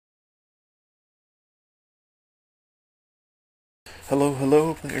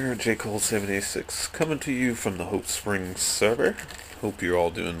Hello there, JCole786 coming to you from the Hopesprings server. Hope you're all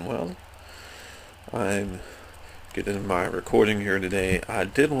doing well. I'm getting my recording here today. I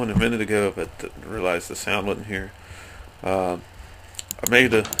did one a minute ago, but realized the sound wasn't here. I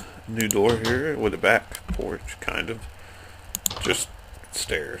made a new door here with a back porch, kind of. Just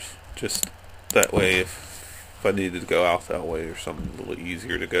stairs. Just that way if I needed to go out that way or something a little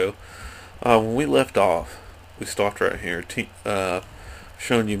easier to go. When we left off, we stopped right here,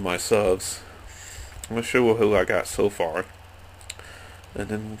 showing you my subs. I'm going to show you who I got so far, and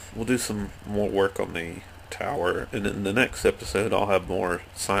then we'll do some more work on the tower, and in the next episode I'll have more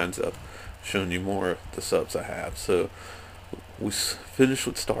signs up showing you more of the subs I have. So we finished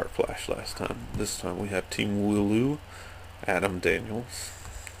with Start Flash last time. This time we have Team Wooloo, Adam Daniels,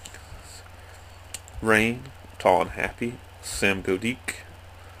 Rain, Tall and Happy, Sam Godik.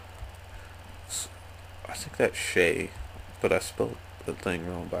 I think that's Shay, but I spelled the thing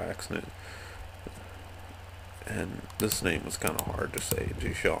wrong by accident. And this name was kind of hard to say.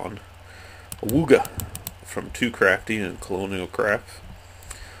 Jishan. Awooga from Too Crafty and Colonial Craft.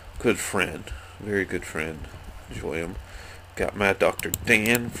 Good friend. Very good friend. Enjoy him. Got Mad Dr.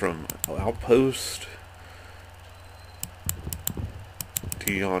 Dan from Outpost.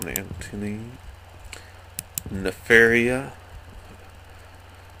 Dion Anthony. Nefaria.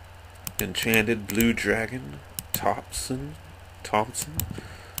 Enchanted Blue Dragon, Thompson.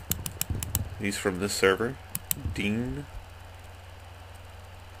 He's from this server. Dean.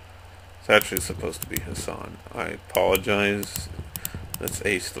 It's actually supposed to be Hassan. I apologize. That's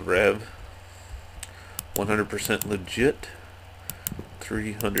Ace the Rev. 100% legit.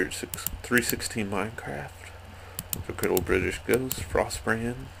 316 Minecraft. The Good Old British Ghost.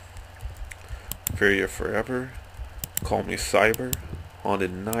 Frostbrand. Feria Forever. Call Me Cyber.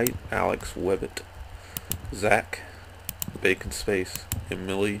 Haunted Knight, Alex Webbit, Zach, Bacon Space,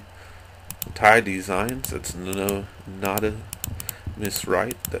 Emily, Ty Designs, that's not a Miss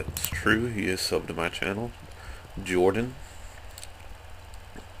Wright, that's true, he is subbed to my channel, Jordan,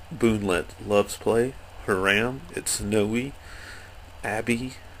 Boonlet Loves Play, Haram, It's Snowy,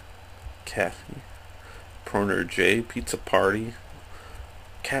 Abby, Kathy, Proner J, Pizza Party,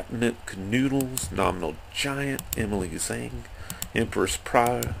 Catnip Noodles, Nominal Giant, Emily Zhang, Empress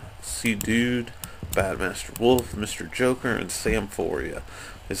Pride, Sea Dude, Badmaster Wolf, Mr. Joker, and Samphoria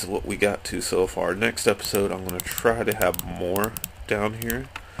is what we got to so far. Next episode, I'm going to try to have more down here,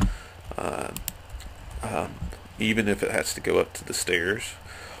 even if it has to go up to the stairs.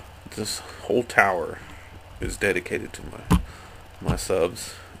 This whole tower is dedicated to my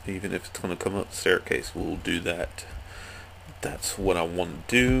subs. Even if it's going to come up the staircase, we'll do that. That's what I want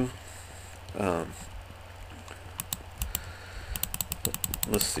to do.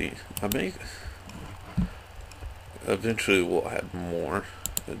 Let's see. Eventually we'll add more.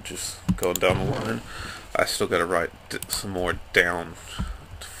 Just going down the line. I still got to write some more down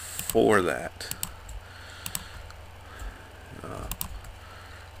for that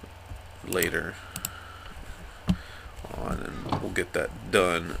later on, and we'll get that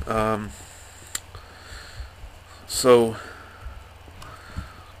done. So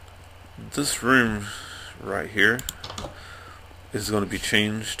this room right here is going to be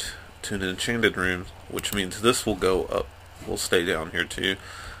changed to an enchanted room, which means this will go up. We'll stay down here too.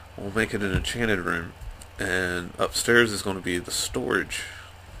 We'll make it an enchanted room, and upstairs is going to be the storage,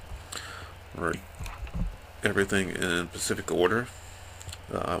 or everything in Pacific order,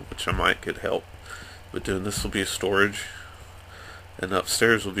 which I might get help. But doing this will be a storage, and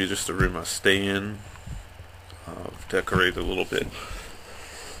upstairs will be just a room I stay in. Decorate a little bit,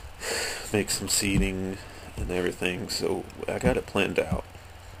 make some seating and everything, so I got it planned out.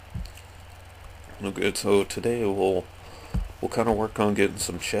 No good. So today we'll kind of work on getting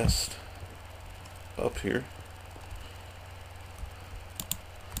some chests up here.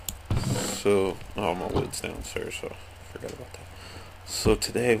 So my wood's downstairs, so I forgot about that. So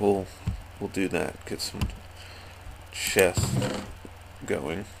today we'll do that. Get some chests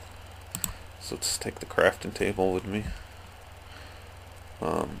going. So let's take the crafting table with me.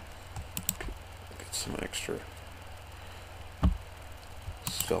 Get some extra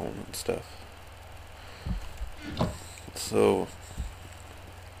stone and stuff. So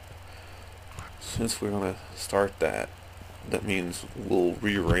since we're gonna start that means we'll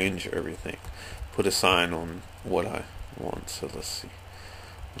rearrange everything, put a sign on what I want. So let's see,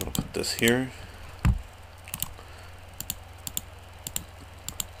 I'm gonna put this here,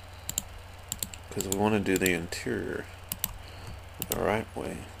 because we want to do the interior the right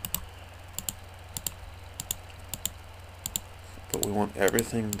way, but we want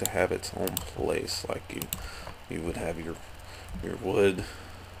everything to have its own place, like you would have your your wood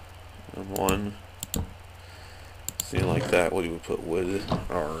on one. See, like that, we would put wood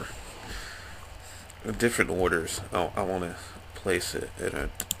or different orders. I want to place it in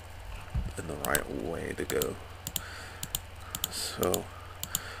the right way to go. So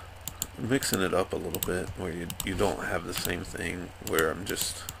mixing it up a little bit where you don't have the same thing where I'm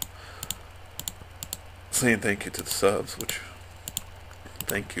just saying thank you to the subs, which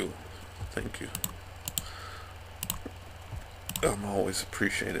thank you. I'm always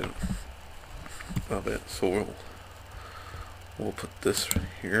appreciative of it. So we'll put this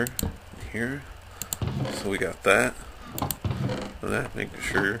here and here. So we got that and that, making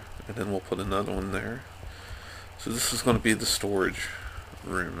sure, and then we'll put another one there. So this is going to be the storage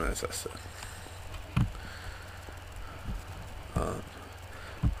room, as I said.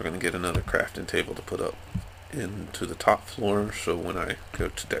 We're going to get another crafting table to put up into the top floor, so when I go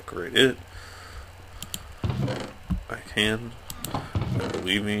to decorate it, I can. And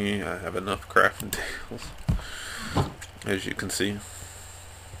believe me, I have enough crafting tables, as you can see.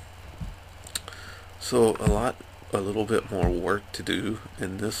 So a little bit more work to do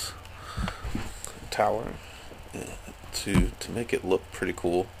in this tower to make it look pretty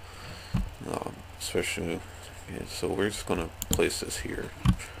cool, especially. Yeah, so we're just gonna place this here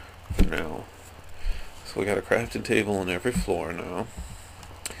for now. So we got a crafting table on every floor now,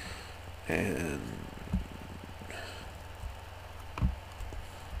 and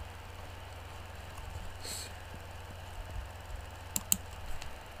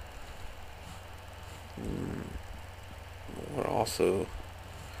we're also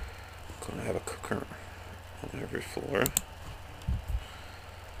gonna have a cooker on every floor.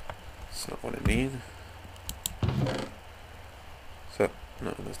 That's not what I mean. So,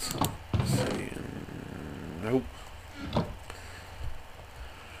 no, let's see. Nope.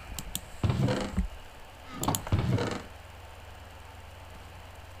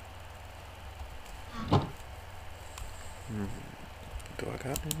 Do I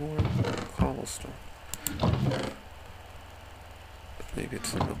got any more cobblestone? Maybe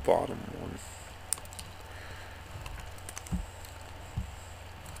it's in the bottom one.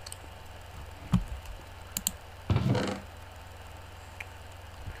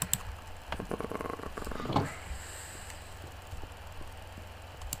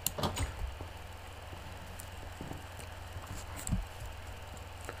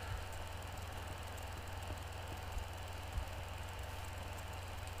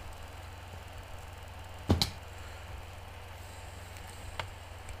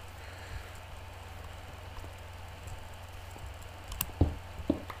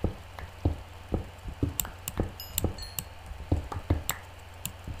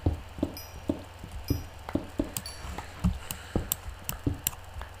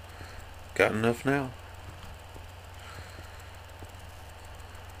 Got enough now.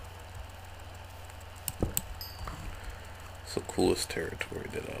 It's the coolest territory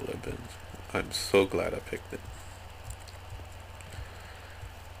that I live in. I'm so glad I picked it.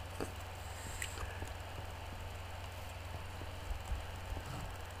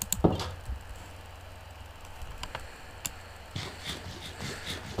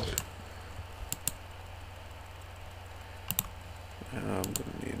 I'm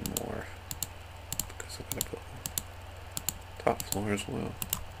gonna need more because I'm gonna put top floor as well.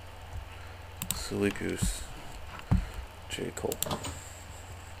 Silly goose. J. Cole.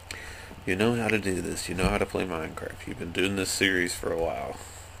 You know how to do this. You know how to play Minecraft. You've been doing this series for a while.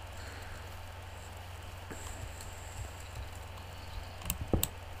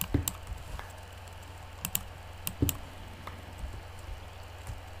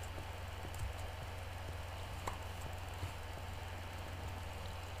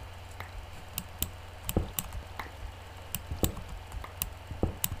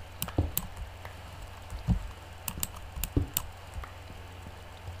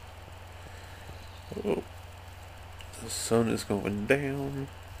 Oh, the sun is going down.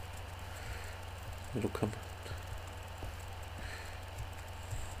 It'll come.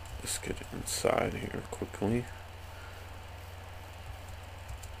 Let's get inside here quickly.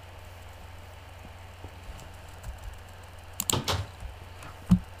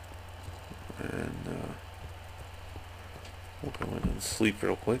 And we'll go in and sleep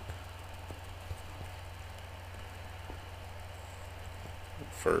real quick.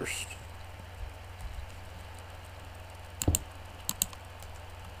 First.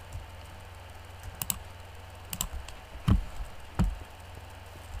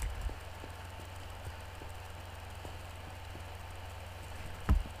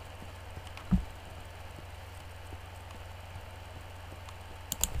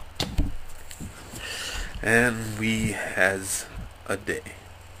 And we has a day.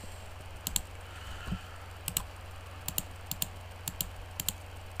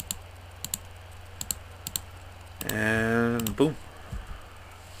 And boom.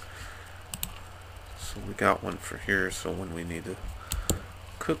 So we got one for here, so when we need to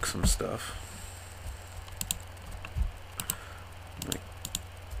cook some stuff. Like,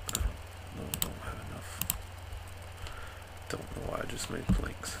 no, I don't have enough. Don't know why I just made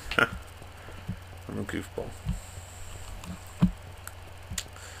planks. I'm a goofball.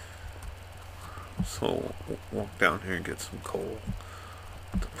 So we'll walk down here and get some coal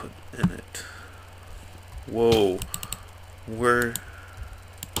to put in it. Whoa, where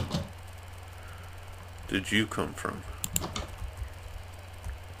did you come from?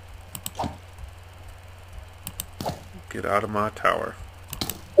 Get out of my tower.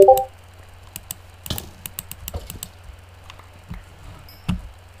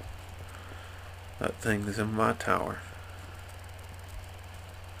 That thing is in my tower.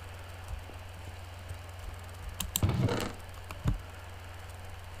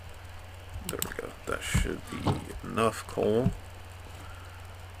 There we go. That should be enough coal.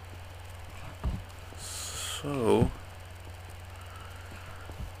 So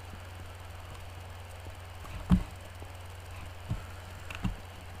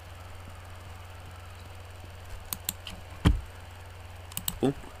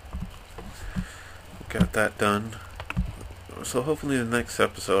got that done. So hopefully in the next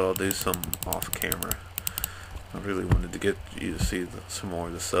episode I'll do some off camera. I really wanted to get you to see some more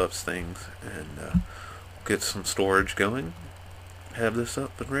of the subs things and get some storage going. Have this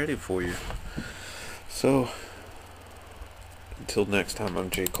up and ready for you. So until next time, I'm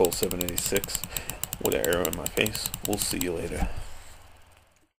JCole786 with an arrow in my face. We'll see you later.